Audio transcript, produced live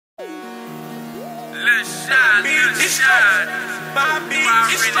beat is straight. My beat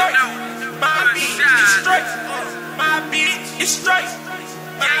is straight. My beat is straight. My beat is straight.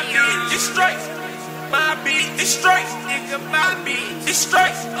 My beat is straight. My beat is straight. Nigga, my beat is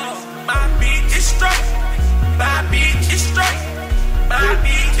straight. My beat is straight. My beat is straight. My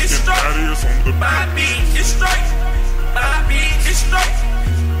beat is straight. My beat is straight. My beat is straight.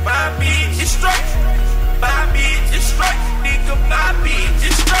 My beat is straight. My beat is straight. Nigga, my beat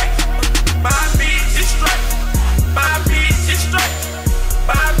is straight. My beat is straight. My beat is straight.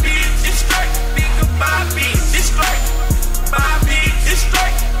 My beat is straight. Nigga, my beat is straight. My beat is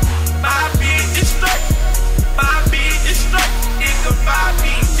straight. My beat is straight. My beat is straight. Nigga, my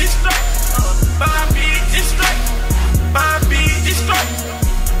beat is straight. My beat is straight. My beat is straight.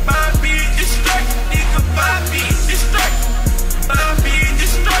 My beat is straight. Nigga, my beat is straight. My beat is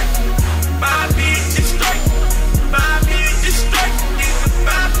straight. My beat is straight. My beat is straight. Nigga,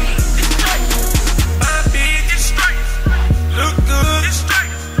 my beat is straight. My beat is straight. Look good. It's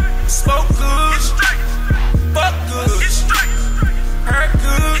straight. Smoke good. It's straight. Fuck good. It's straight. Hurt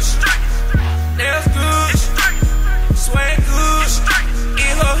good. It's straight. Nails good. It's straight. Swag good. It's straight.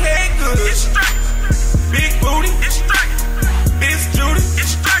 In her head good. It's straight. Big booty. It's straight. Miss Judy.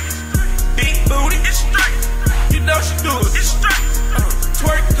 It's straight. Big booty. It's straight. You know she do it. It's straight.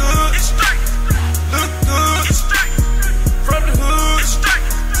 Twerk good. It's straight. Look good. It's straight. From the hood. It's straight.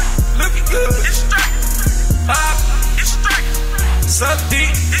 Looking good. It's straight. Pop. It's straight. Suck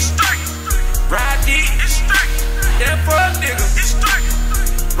deep. It's straight. Ride deep. It's straight. Damn for a nigga. It's straight.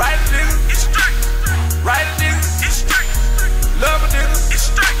 Right a nigga. It's straight. Right a nigga. It's straight. Love a nigga. It's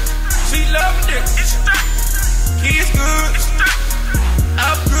straight. She love a nigga. It's straight. Kids good. It's straight.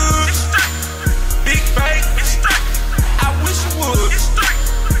 I'm good. It's straight. Big bank. It's straight. I wish you would. It's straight.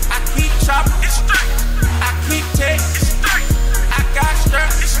 I keep chopping. It's straight. I keep taking. It's straight. I got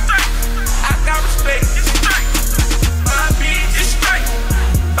strength. It's straight. I got respect. It's straight. My beat is straight.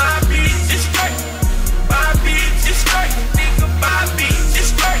 My beat is straight. My beat is straight. Nigga, my beat is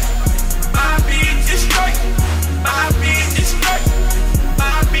straight. My beat is straight. My beat is straight.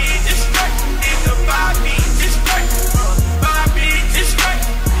 My beat is straight. Nigga, my beat is straight. My beat is straight.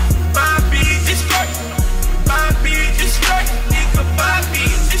 My beat is straight. My beat is straight. Nigga, my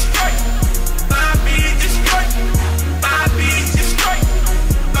beat is straight. My beat is straight. My beat is straight.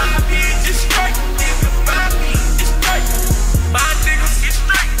 My beat is straight. Nigga, my beat is straight. My niggas is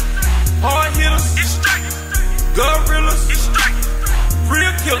straight. Hard hitters is straight. Gorillas is straight.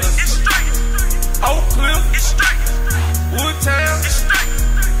 Real killers is straight. Oak Cliff is straight. Woodtown is straight.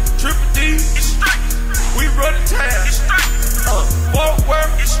 Triple D is straight. We run the town is straight. Fort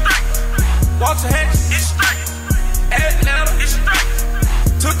Worth is straight. Walter Hatch is straight. Atlanta is straight.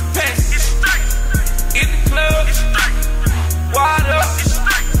 Took the pass is straight. In the club is straight. Wired up is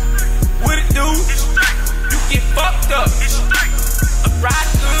straight. What it do is straight. You get fucked up is straight. I'm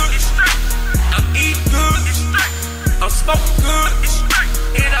riding good is straight. I'm eating good is straight. I'm smoking good is straight.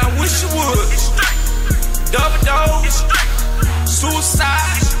 And I wish you would is straight. Double dog is straight.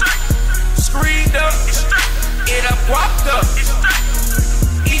 Suicide is straight. Screened up is straight. And I'm walked up is straight.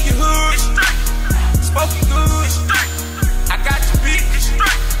 In your hood is straight. Smoking good is straight. I got your bitch is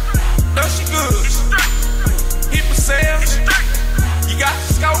straight. Know she good is straight. Hit my cell is straight. You got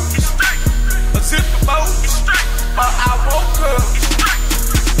the scope is straight. A zipper boat is straight. I woke up